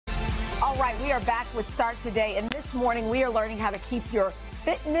All right, we are back with Start Today, and this morning we are learning how to keep your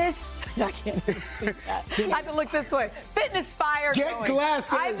fitness. I can't even speak that. I have to look this way. Fitness fire Get going.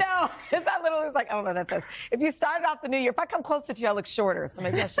 glasses. I know. Is that literally like, I don't know what that says. If you started off the new year, if I come closer to you, I look shorter, so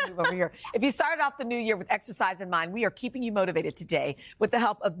maybe I should move over here. If you started off the new year with exercise in mind, we are keeping you motivated today with the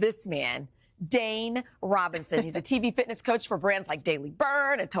help of this man, Dane Robinson. He's a TV fitness coach for brands like Daily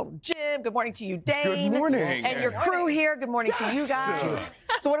Burn and Total Gym. Good morning to you, Dane. Good morning. And your crew here. Good morning to you guys.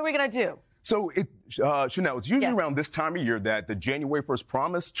 So what are we going to do? So, Chanel, it's usually around this time of year that the January 1st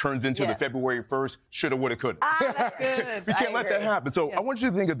promise turns into the February 1st shoulda, woulda, coulda. That's good. We can't let that happen. So I want you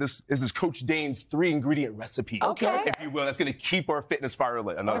to think of this as this Coach Dane's 3-ingredient recipe. Okay. If you will. That's going to keep our fitness fire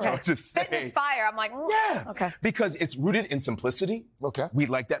lit. I know that's what I'm just saying. Fitness fire. I'm like, yeah. Okay. Because it's rooted in simplicity. Okay. We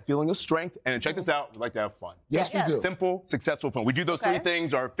like that feeling of strength. And check this out. We like to have fun. Yes, we do. Simple, successful fun. We do those three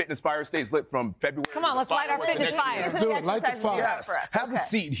things. Our fitness fire stays lit from February. Come on, let's light our fitness fire. Let's do it. Light the fire. Yes. Have a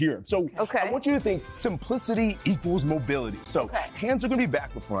seat here. So I want you to think simplicity equals mobility. So hands are going to be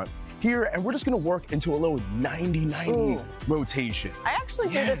back to front here, and we're just going to work into a little 90-90 rotation. I actually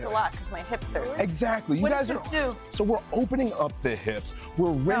do this a lot because my hips are. Exactly. You What guys does this do? So we're opening up the hips. We're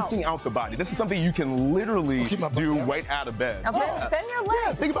rinsing out the body. This is something you can literally do right out of bed. Now bend your legs.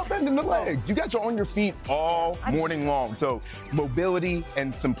 Yeah, think about bending the legs. You guys are on your feet all morning long. So mobility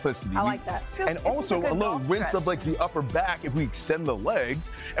and simplicity. I like that. And also a little rinse of like the upper back if we extend the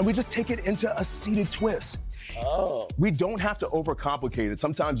legs, and we just take it into a seated twist. Oh. We don't have to overcomplicate it.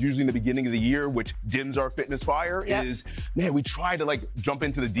 Sometimes, usually in the beginning of the year, which dims our fitness fire, is, man, we try to like jump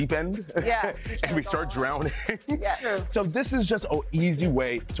into the deep end and we start drowning. So this is just an easy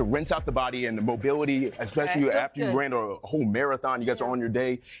way to rinse out the body and the mobility, especially after you ran a whole marathon, you guys are on your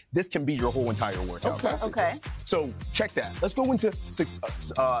day. This can be your whole entire workout. Okay. So check that. Let's go into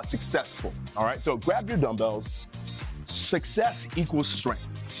successful. All right. So grab your dumbbells. Success equals strength.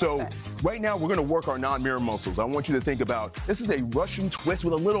 So right now we're going to work our non-mirror muscles. I want you to think about, this is a Russian twist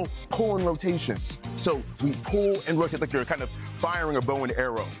with a little pull and rotation. So we pull and rotate like you're kind of firing a bow and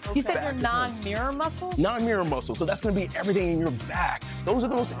arrow. You said your non-mirror muscles? Non-mirror muscles. So that's going to be everything in your back. Those are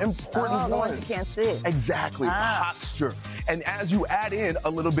the most important the ones. ones you can't see. Exactly. Posture. And as you add in a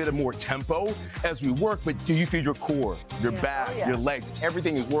little bit of more tempo as we work, but do you feel your core, your back, your legs,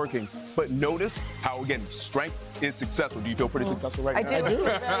 everything is working. But notice how, again, strength is successful. Do you feel pretty successful right now? I do.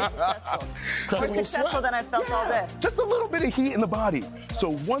 Very successful. More successful than I felt all day. Just a little bit of heat in the body. So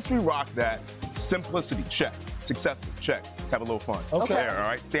once we rock that, simplicity, check. Successful, check. Let's have a little fun. Okay. There, all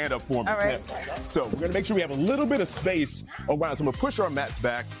right? Stand up for me. All right. So we're going to make sure we have a little bit of space around. So I'm going to push our mats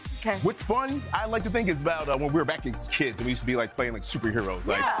back. Okay. What's fun, I like to think, is about when we were back as kids and we used to be like playing like superheroes,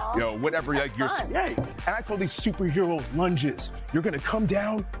 like, you know, whatever, like you're, and I call these superhero lunges. You're going to come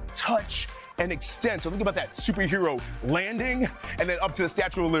down, touch, and extend. So think about that superhero landing and then up to the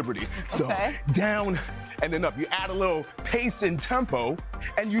Statue of Liberty. So down and then up. You add a little pace and tempo,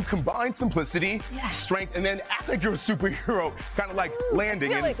 and you combine simplicity, strength, and then act like you're a superhero, kind of like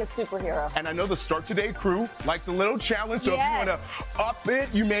landing. I feel like a superhero. And I know the Start Today crew likes a little challenge, so if you want to up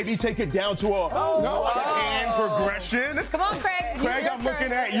it, you maybe take it down to a hand progression. Come on, Craig. Craig, I'm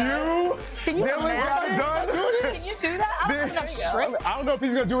looking at you. Can you Dylan, we're not done. Can you do that? I don't know if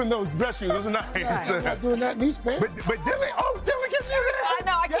he's going to do it in those dress shoes. Those are nice. I'm not doing that in these pants. But Dylan, Dylan can do that. I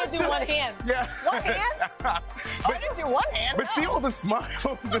know, I can't do one hand. One hand? I didn't do one hand. But see all the smiles?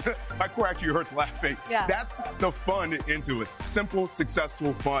 My core actually hurts laughing. That's the fun into it. Simple,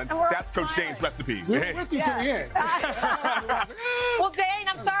 successful fun. That's Coach Dane's recipe. We're with you to the end. Well, Dane,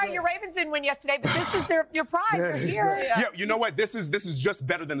 I'm sorry your Ravens didn't win yesterday, but this is your prize. You're here. Yeah, you know what? This is just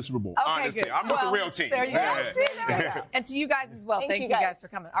better than the Super Bowl. Honestly, I'm with the real team. There you go. See, there we go. And to you guys as well. Thank you guys for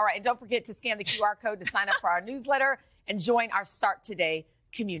coming. All right, and don't forget to scan the QR code to sign up for our newsletter and join our Start Today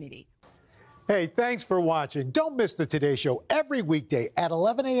community. Hey, thanks for watching. Don't miss the Today Show every weekday at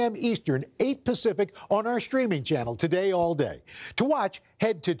 11 a.m. Eastern, 8 Pacific on our streaming channel, Today All Day. To watch,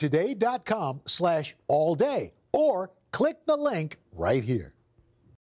 head to today.com/allday or click the link right here.